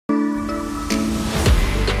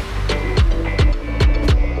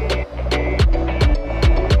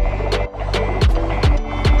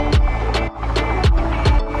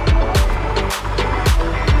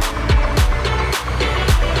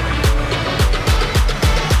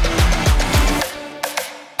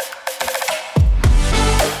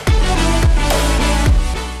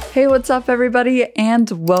Hey, what's up everybody,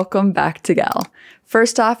 and welcome back to Gal.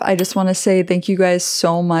 First off, I just want to say thank you guys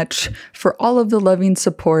so much for all of the loving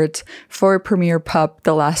support for Premier Pup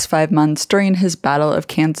the last 5 months during his battle of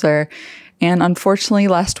cancer. And unfortunately,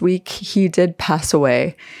 last week he did pass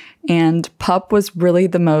away. And Pup was really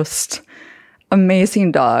the most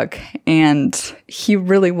amazing dog, and he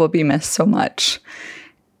really will be missed so much.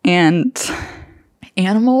 And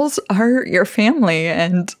animals are your family,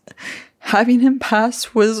 and having him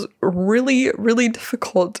pass was really, really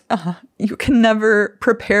difficult. You can never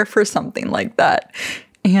prepare for something like that.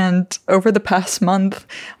 And over the past month,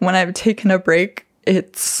 when I've taken a break,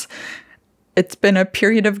 it's been a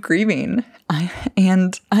period of grieving.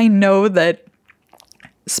 And I know that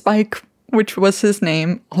Spike, which was his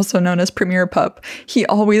name, also known as Premier Pup, he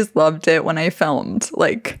always loved it when I filmed.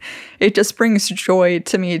 Like, it just brings joy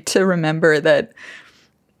to me to remember that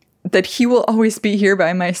he will always be here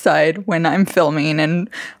by my side when I'm filming and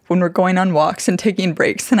when we're going on walks and taking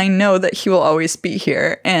breaks. And I know that he will always be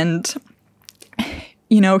here. And,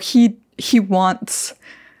 you know, he wants,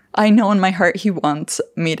 I know in my heart he wants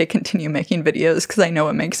me to continue making videos because I know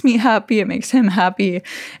it makes me happy, it makes him happy,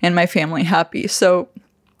 and my family happy. So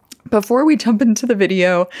before we jump into the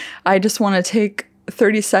video, I just want to take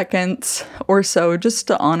 30 seconds or so just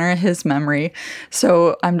to honor his memory.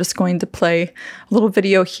 So I'm just going to play a little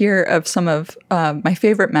video here of some of my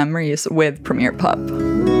favorite memories with Premier Pup.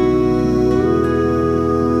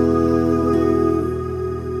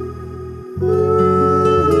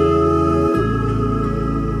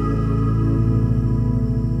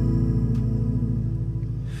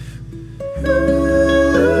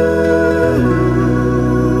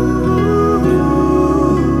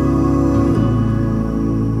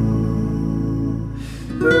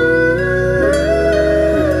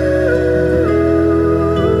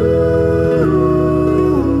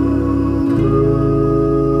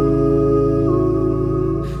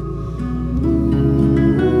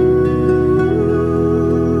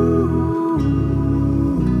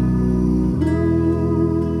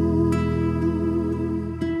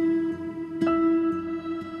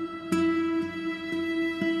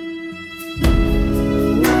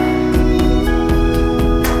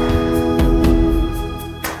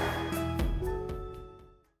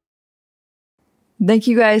 Thank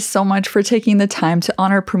you guys so much for taking the time to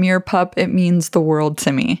honor Premier Pup. It means the world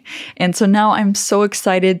to me. And so now I'm so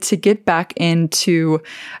excited to get back into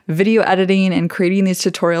video editing and creating these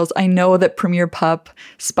tutorials. I know that Premier Pup,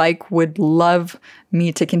 Spike, would love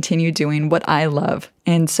me to continue doing what I love.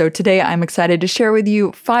 And so today I'm excited to share with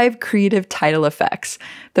you 5 creative title effects.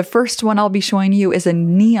 The first one I'll be showing you is a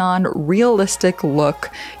neon realistic look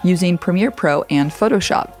using Premiere Pro and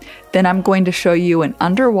Photoshop. Then I'm going to show you an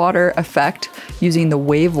underwater effect using the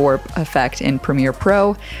wave warp effect in Premiere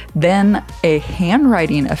Pro, then a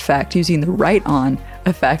handwriting effect using the write on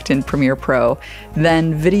effect in Premiere Pro,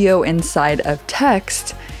 then video inside of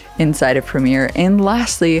text inside of Premiere, and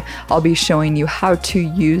lastly, I'll be showing you how to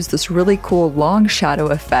use this really cool long shadow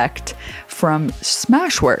effect from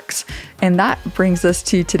Smashworks. And that brings us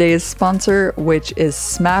to today's sponsor, which is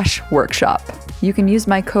Smash Workshop. You can use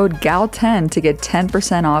my code GAL10 to get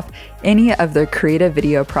 10% off any of their creative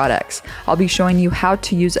video products. I'll be showing you how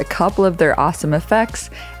to use a couple of their awesome effects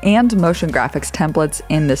and motion graphics templates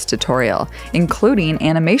in this tutorial, including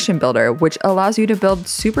Animation Builder, which allows you to build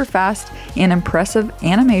super fast and impressive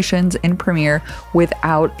animations in Premiere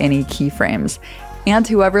without any keyframes. And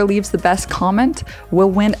whoever leaves the best comment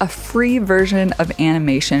will win a free version of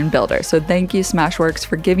Animation Builder. So thank you, Smashworks,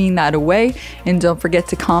 for giving that away. And don't forget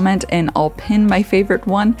to comment, and I'll pin my favorite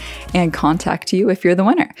one and contact you if you're the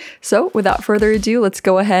winner. So without further ado, let's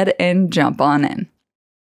go ahead and jump on in.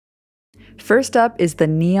 First up is the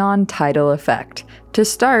neon title effect. To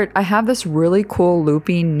start, I have this really cool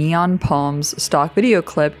looping neon palms stock video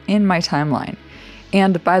clip in my timeline.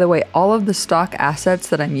 And by the way, all of the stock assets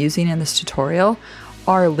that I'm using in this tutorial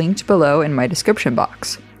are linked below in my description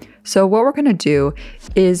box. So what we're going to do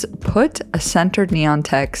is put a centered neon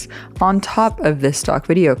text on top of this stock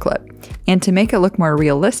video clip. And to make it look more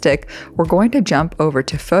realistic, we're going to jump over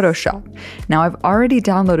to Photoshop. Now I've already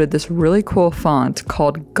downloaded this really cool font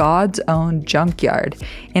called God's Own Junkyard,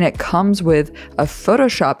 and it comes with a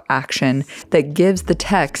Photoshop action that gives the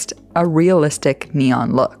text a realistic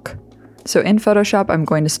neon look. So in Photoshop, I'm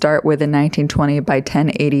going to start with a 1920 by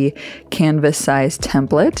 1080 canvas size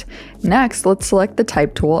template. Next, let's select the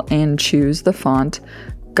type tool and choose the font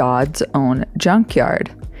God's Own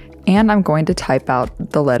Junkyard. And I'm going to type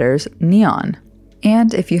out the letters neon.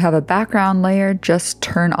 And if you have a background layer, just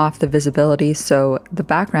turn off the visibility so the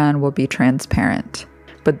background will be transparent.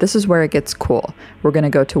 But this is where it gets cool. We're going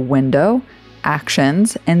to go to Window,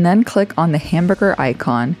 Actions, and then click on the hamburger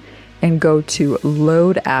icon and go to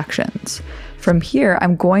Load Actions. From here,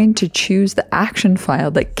 I'm going to choose the action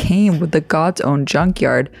file that came with the God's Own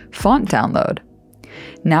Junkyard font download.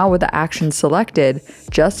 Now with the action selected,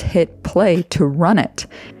 just hit play to run it.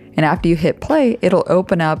 And after you hit play, it'll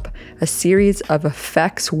open up a series of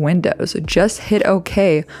effects windows. Just hit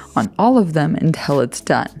OK on all of them until it's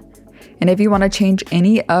done. And if you want to change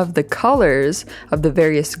any of the colors of the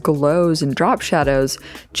various glows and drop shadows,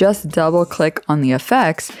 just double click on the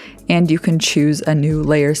effects and you can choose a new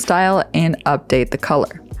layer style and update the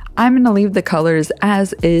color. I'm going to leave the colors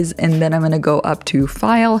as is, and then I'm going to go up to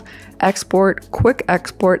File, Export, Quick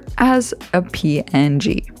Export as a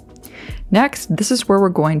PNG. Next, this is where we're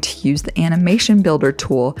going to use the Animation Builder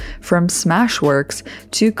tool from Smashworks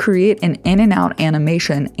to create an in and out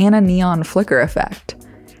animation and a neon flicker effect.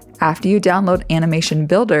 After you download Animation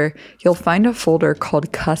Builder, you'll find a folder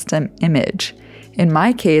called Custom Image. In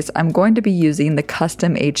my case, I'm going to be using the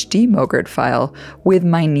Custom HD Mogurt file with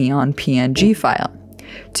my neon PNG file.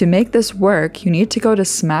 To make this work, you need to go to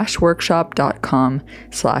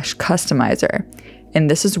smashworkshop.com/customizer. And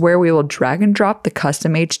this is where we will drag and drop the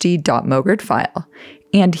customhd.mogurt file.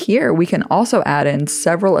 And here we can also add in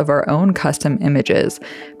several of our own custom images,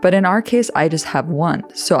 but in our case, I just have one.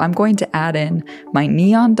 So I'm going to add in my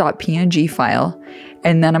neon.png file,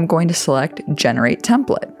 and then I'm going to select Generate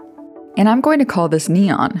Template. And I'm going to call this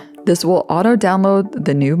Neon. This will auto-download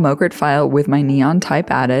the new Mogurt file with my neon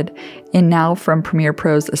type added. And now from Premiere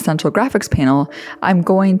Pro's Essential Graphics panel, I'm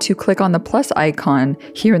going to click on the plus icon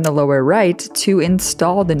here in the lower right to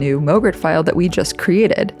install the new Mogurt file that we just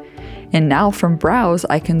created. And now from Browse,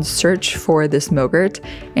 I can search for this Mogurt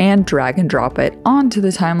and drag and drop it onto the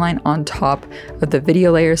timeline on top of the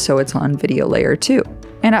video layer so it's on video layer 2.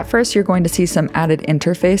 And at first, you're going to see some added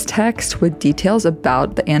interface text with details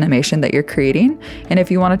about the animation that you're creating. And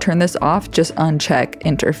if you want to turn this off, just uncheck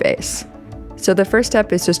interface. So the first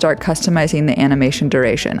step is to start customizing the animation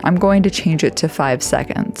duration. I'm going to change it to 5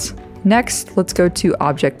 seconds. Next, let's go to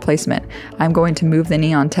object placement. I'm going to move the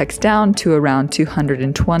neon text down to around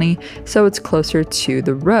 220 so it's closer to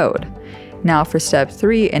the road. Now for step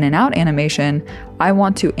 3, in and out animation, I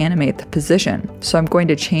want to animate the position. So I'm going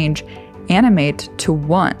to change animate to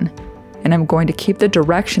 1. And I'm going to keep the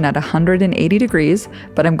direction at 180 degrees,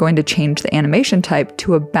 but I'm going to change the animation type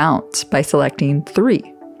to a bounce by selecting 3.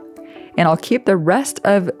 And I'll keep the rest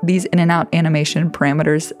of these in and out animation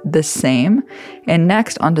parameters the same. And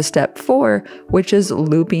next onto step 4, which is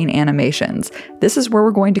looping animations. This is where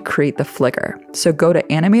we're going to create the flicker. So go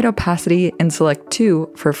to animate opacity and select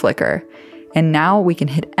 2 for flicker. And now we can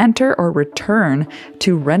hit enter or return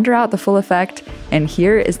to render out the full effect. And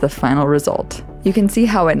here is the final result. You can see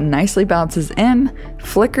how it nicely bounces in,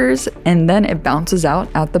 flickers, and then it bounces out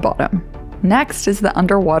at the bottom. Next is the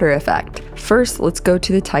underwater effect. First, let's go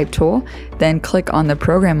to the type tool, then click on the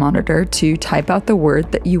program monitor to type out the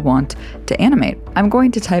word that you want to animate. I'm going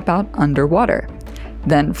to type out underwater.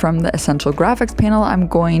 Then from the Essential Graphics panel, I'm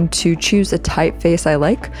going to choose a typeface I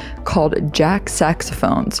like called Jack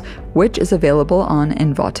Saxophones, which is available on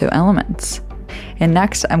Envato Elements. And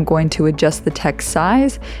next, I'm going to adjust the text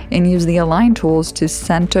size and use the Align tools to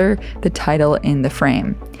center the title in the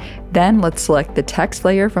frame. Then let's select the text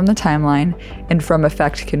layer from the timeline, and from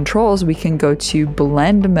Effect Controls, we can go to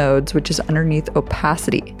Blend Modes, which is underneath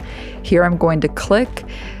Opacity. Here I'm going to click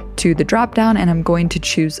to the drop down and I'm going to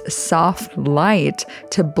choose Soft Light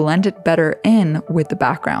to blend it better in with the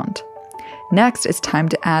background. Next, it's time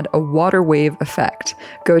to add a water wave effect.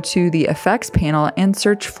 Go to the Effects panel and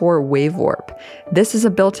search for Wave Warp. This is a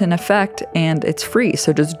built-in effect and it's free,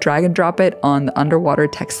 so just drag and drop it on the underwater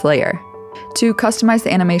text layer. To customize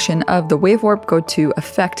the animation of the wave warp, go to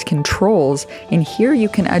Effect Controls, and here you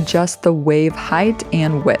can adjust the wave height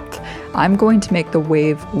and width. I'm going to make the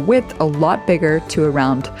wave width a lot bigger to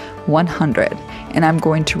around 100, and I'm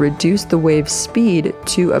going to reduce the wave speed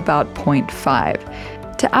to about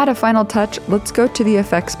 0.5. To add a final touch, let's go to the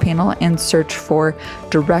Effects panel and search for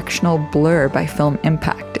Directional Blur by Film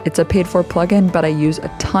Impact. It's a paid-for plugin, but I use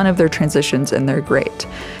a ton of their transitions and they're great.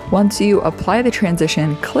 Once you apply the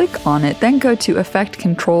transition, click on it, then go to Effect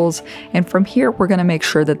Controls, and from here we're going to make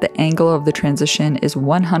sure that the angle of the transition is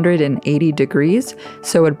 180 degrees,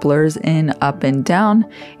 so it blurs in up and down,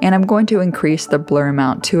 and I'm going to increase the blur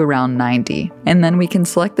amount to around 90. And then we can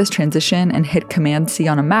select this transition and hit Command-C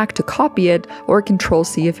on a Mac to copy it, or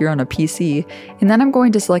Control-C if you're on a PC, and then I'm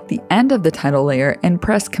going to select the end of the title layer and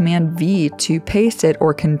press Command-V to paste it,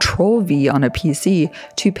 or Control-V on a PC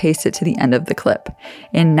to paste it to the end of the clip.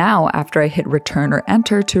 And now, after I hit return or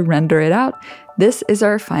enter to render it out, this is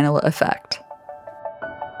our final effect.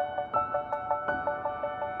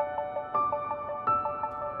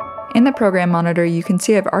 In the program monitor, you can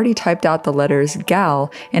see I've already typed out the letters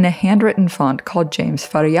GAL in a handwritten font called James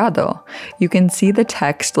Fariado. You can see the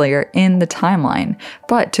text layer in the timeline,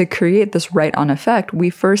 but to create this write-on effect, we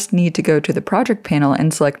first need to go to the project panel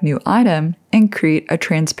and select New Item and create a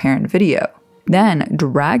transparent video. Then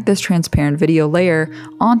drag this transparent video layer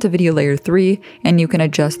onto video layer 3, and you can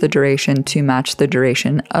adjust the duration to match the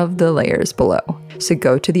duration of the layers below. So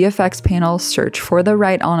go to the effects panel, search for the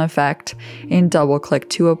write-on effect, and double click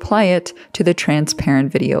to apply it to the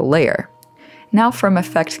transparent video layer. Now from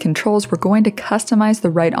effect controls, we're going to customize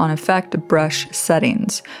the write-on effect brush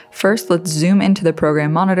settings. First, let's zoom into the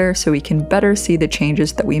program monitor so we can better see the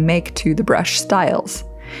changes that we make to the brush styles.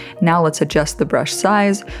 Now let's adjust the brush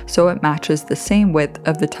size so it matches the same width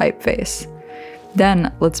of the typeface.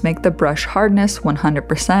 Then let's make the brush hardness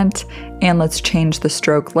 100% and let's change the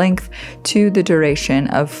stroke length to the duration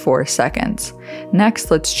of 4 seconds.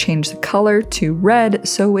 Next, let's change the color to red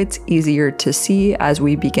so it's easier to see as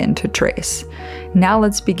we begin to trace. Now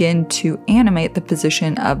let's begin to animate the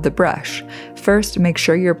position of the brush. First, make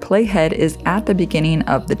sure your playhead is at the beginning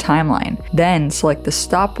of the timeline. Then select the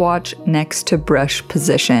stopwatch next to brush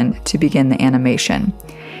position to begin the animation.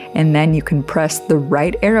 And then you can press the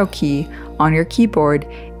right arrow key on your keyboard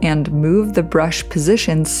and move the brush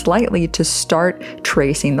position slightly to start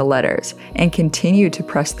tracing the letters, and continue to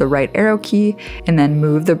press the right arrow key and then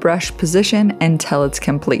move the brush position until it's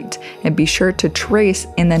complete. And be sure to trace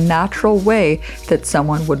in the natural way that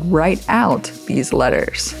someone would write out these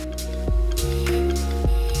letters.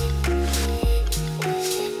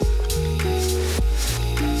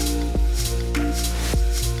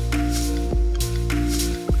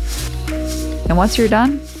 And once you're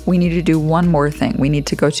done, we need to do one more thing. We need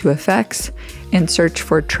to go to Effects and search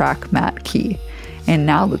for Track Matte key. And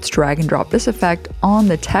now let's drag and drop this effect on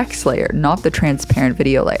the text layer, not the transparent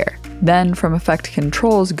video layer. Then from Effect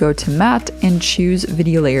Controls, go to Matte and choose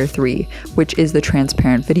Video Layer 3, which is the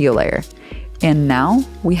transparent video layer. And now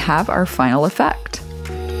we have our final effect.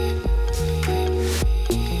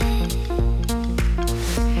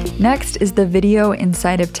 Next is the Video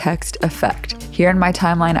Inside of Text effect. Here in my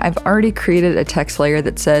timeline, I've already created a text layer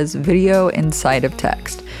that says Video Inside of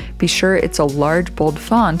Text. Be sure it's a large, bold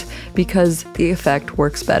font because the effect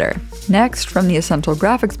works better. Next, from the Essential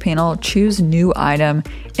Graphics panel, choose New Item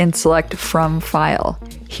and select From File.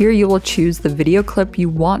 Here you will choose the video clip you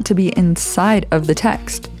want to be inside of the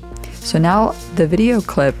text. So now the video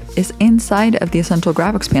clip is inside of the Essential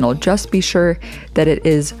Graphics panel. Just be sure that it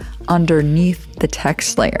is underneath the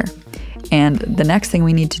text layer. And the next thing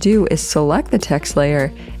we need to do is select the text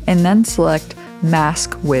layer and then select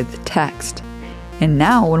Mask with Text. And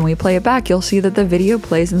now when we play it back, you'll see that the video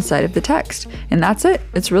plays inside of the text. And that's it.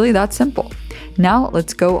 It's really that simple. Now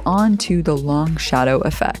let's go on to the long shadow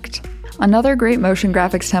effect. Another great motion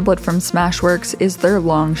graphics template from Smashworks is their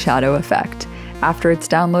long shadow effect. After it's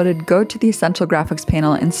downloaded, go to the Essential Graphics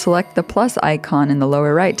panel and select the plus icon in the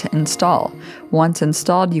lower right to install. Once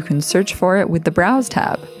installed, you can search for it with the Browse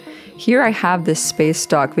tab. Here I have this space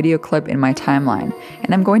stock video clip in my timeline,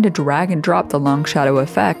 and I'm going to drag and drop the long shadow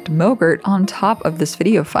effect Mogurt on top of this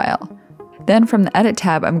video file. Then from the Edit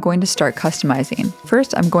tab, I'm going to start customizing.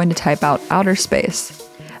 First, I'm going to type out outer space.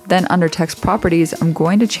 Then under Text Properties, I'm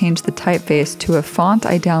going to change the typeface to a font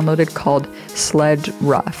I downloaded called Sledge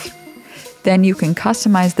Rough. Then you can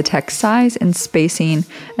customize the text size and spacing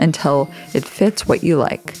until it fits what you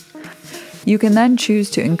like. You can then choose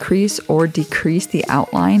to increase or decrease the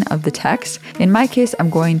outline of the text. In my case, I'm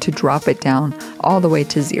going to drop it down all the way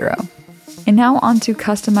to 0. And now on to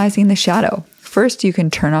customizing the shadow. First, you can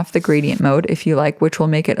turn off the gradient mode if you like, which will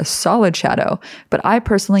make it a solid shadow, but I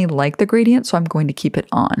personally like the gradient, so I'm going to keep it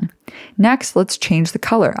on. Next, let's change the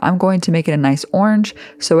color. I'm going to make it a nice orange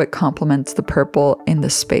so it complements the purple in the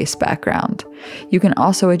space background. You can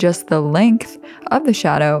also adjust the length of the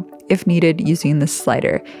shadow if needed using the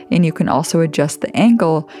slider, and you can also adjust the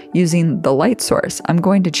angle using the light source. I'm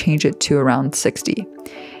going to change it to around 60.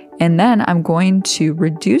 And then I'm going to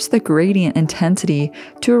reduce the gradient intensity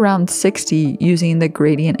to around 60 using the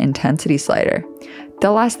gradient intensity slider.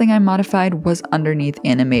 The last thing I modified was underneath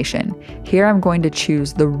animation. Here I'm going to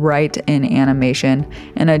choose the right in animation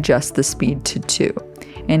and adjust the speed to 2.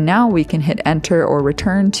 And now we can hit enter or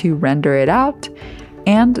return to render it out.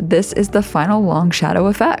 And this is the final long shadow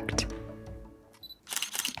effect.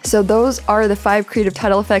 So those are the 5 creative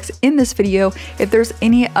title effects in this video. If there's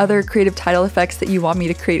any other creative title effects that you want me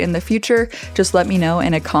to create in the future, just let me know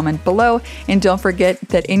in a comment below. And don't forget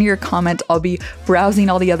that in your comment, I'll be browsing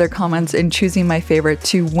all the other comments and choosing my favorite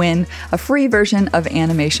to win a free version of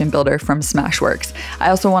Animation Builder from Smashworks. I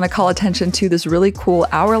also want to call attention to this really cool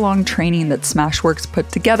hour-long training that Smashworks put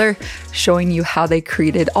together, showing you how they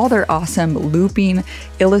created all their awesome looping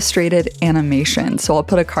illustrated animation. So I'll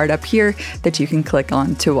put a card up here that you can click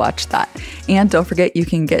on to watch that. And don't forget, you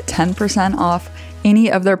can get 10% off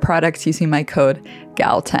any of their products using my code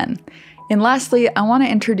GAL10. And lastly, I want to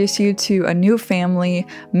introduce you to a new family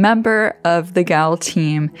member of the GAL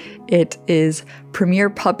team. It is Premiere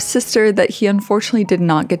Pup's sister that he unfortunately did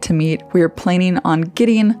not get to meet. We are planning on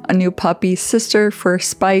getting a new puppy sister for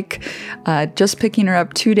Spike, just picking her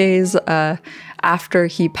up 2 days after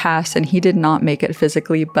he passed, and he did not make it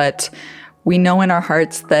physically, but we know in our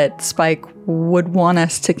hearts that Spike would want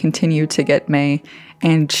us to continue to get May,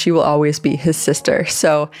 and she will always be his sister.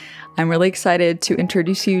 So I'm really excited to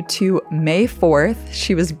introduce you to May 4th.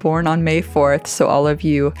 She was born on May 4th, so all of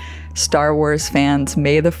you Star Wars fans,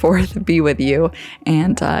 May the 4th be with you.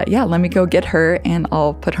 And yeah, let me go get her and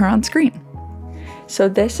I'll put her on screen. So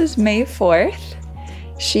this is May 4th.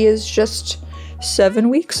 She is just 7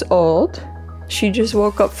 weeks old. She just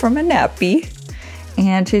woke up from a nappy.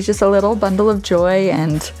 And she's just a little bundle of joy,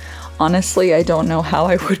 and honestly, I don't know how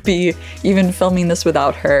I would be even filming this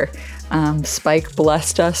without her. Spike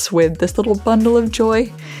blessed us with this little bundle of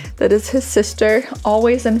joy that is his sister,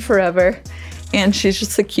 always and forever, and she's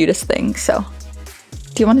just the cutest thing. So,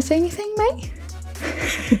 do you want to say anything,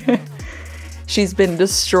 May? She's been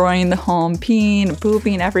destroying the home, peeing,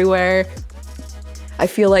 pooping everywhere. I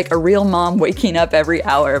feel like a real mom waking up every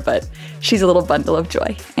hour, but she's a little bundle of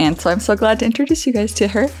joy. And so I'm so glad to introduce you guys to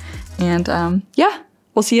her. And yeah,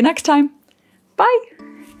 we'll see you next time. Bye.